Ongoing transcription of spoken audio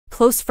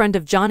close friend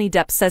of Johnny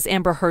Depp says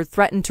Amber Heard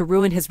threatened to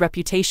ruin his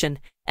reputation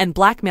and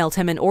blackmailed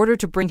him in order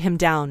to bring him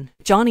down.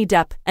 Johnny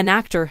Depp, an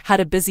actor,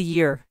 had a busy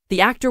year. The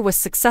actor was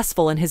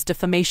successful in his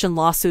defamation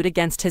lawsuit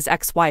against his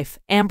ex-wife,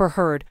 Amber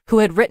Heard, who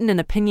had written an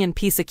opinion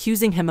piece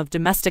accusing him of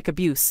domestic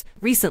abuse.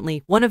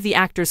 Recently, one of the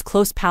actor's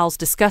close pals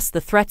discussed the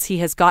threats he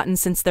has gotten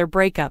since their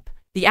breakup.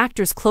 The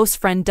actor's close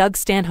friend Doug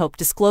Stanhope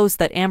disclosed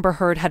that Amber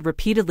Heard had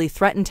repeatedly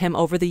threatened him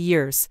over the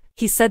years.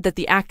 He said that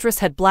the actress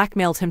had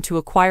blackmailed him to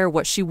acquire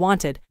what she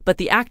wanted, but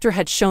the actor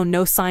had shown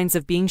no signs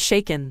of being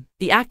shaken.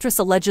 The actress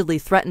allegedly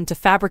threatened to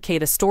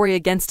fabricate a story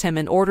against him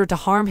in order to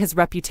harm his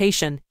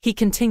reputation, he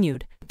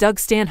continued. Doug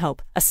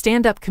Stanhope, a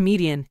stand-up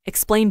comedian,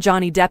 explained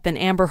Johnny Depp and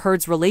Amber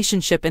Heard's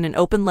relationship in an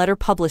open letter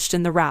published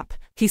in the Wrap.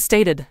 He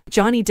stated,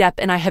 "Johnny Depp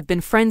and I have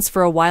been friends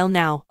for a while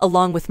now,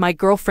 along with my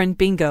girlfriend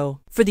Bingo.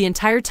 For the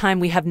entire time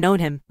we have known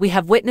him, we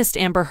have witnessed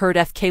Amber Heard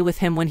FK with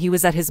him when he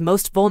was at his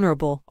most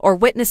vulnerable, or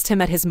witnessed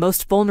him at his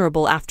most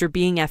vulnerable after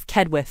being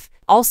FK'd with.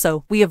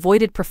 Also, we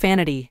avoided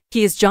profanity.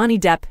 He is Johnny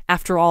Depp,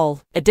 after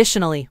all.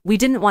 Additionally, we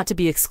didn't want to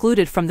be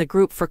excluded from the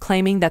group for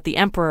claiming that the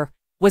Emperor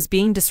was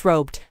being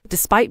disrobed."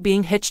 Despite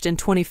being hitched in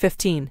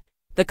 2015,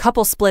 the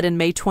couple split in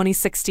May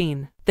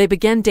 2016. They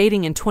began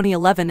dating in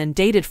 2011 and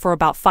dated for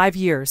about 5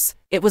 years.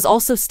 It was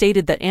also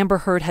stated that Amber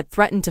Heard had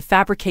threatened to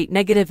fabricate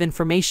negative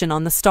information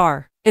on the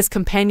star. His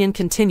companion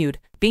continued,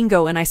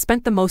 "Bingo and I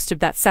spent the most of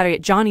that Saturday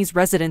at Johnny's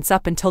residence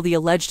up until the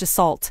alleged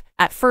assault.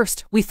 At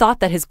first, we thought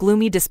that his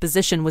gloomy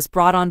disposition was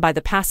brought on by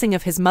the passing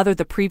of his mother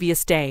the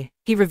previous day.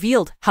 He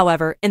revealed,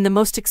 however, in the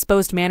most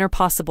exposed manner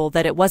possible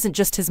that it wasn't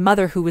just his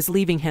mother who was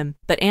leaving him,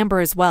 but Amber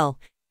as well,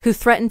 who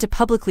threatened to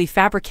publicly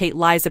fabricate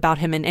lies about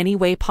him in any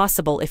way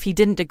possible if he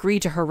didn't agree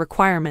to her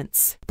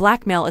requirements.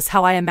 Blackmail is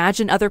how I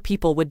imagine other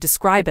people would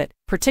describe it,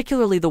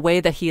 particularly the way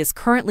that he is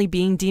currently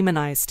being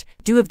demonized.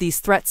 Due to these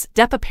threats,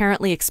 Depp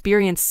apparently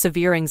experienced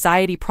severe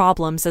anxiety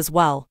problems as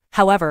well.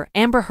 However,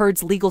 Amber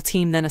Heard's legal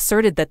team then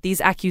asserted that these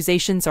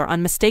accusations are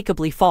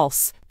unmistakably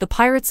false. The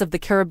Pirates of the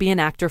Caribbean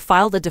actor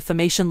filed a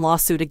defamation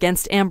lawsuit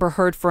against Amber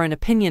Heard for an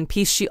opinion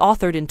piece she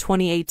authored in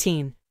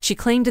 2018. She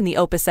claimed in the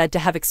op-ed to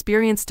have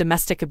experienced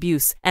domestic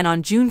abuse, and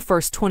on June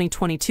 1,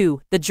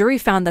 2022, the jury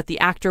found that the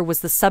actor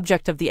was the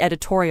subject of the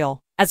editorial.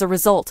 As a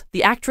result,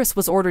 the actress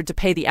was ordered to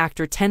pay the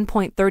actor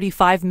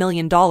 $10.35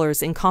 million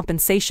in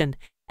compensation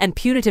and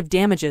punitive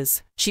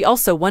damages. She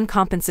also won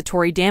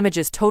compensatory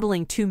damages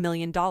totaling $2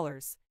 million.